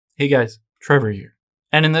Hey guys, Trevor here.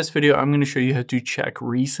 And in this video, I'm going to show you how to check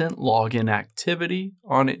recent login activity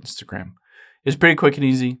on Instagram. It's pretty quick and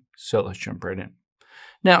easy, so let's jump right in.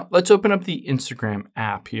 Now, let's open up the Instagram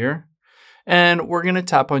app here, and we're going to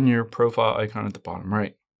tap on your profile icon at the bottom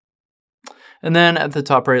right. And then at the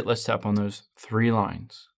top right, let's tap on those three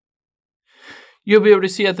lines. You'll be able to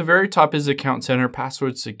see at the very top is Account Center,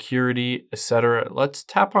 Password Security, etc. Let's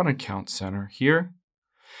tap on Account Center here.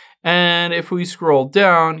 And if we scroll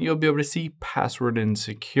down, you'll be able to see Password and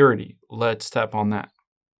Security. Let's tap on that.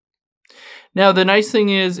 Now, the nice thing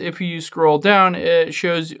is if you scroll down, it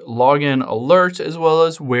shows login alerts as well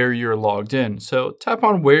as where you're logged in. So tap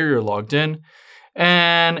on where you're logged in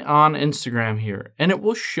and on Instagram here, and it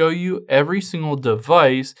will show you every single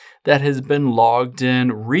device that has been logged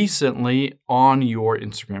in recently on your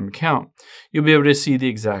Instagram account. You'll be able to see the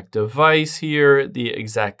exact device here, the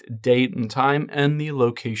exact date and time, and the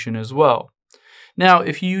location as well. Now,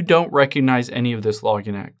 if you don't recognize any of this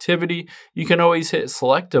login activity, you can always hit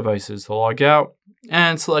select devices to log out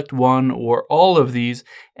and select one or all of these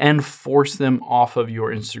and force them off of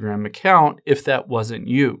your Instagram account if that wasn't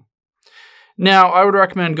you. Now, I would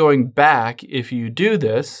recommend going back if you do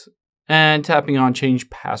this and tapping on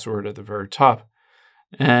change password at the very top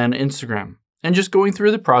and Instagram and just going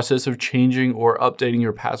through the process of changing or updating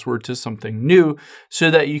your password to something new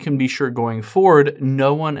so that you can be sure going forward,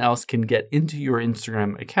 no one else can get into your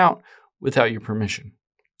Instagram account without your permission.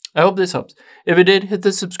 I hope this helps. If it did, hit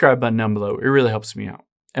the subscribe button down below. It really helps me out.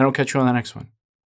 And I'll catch you on the next one.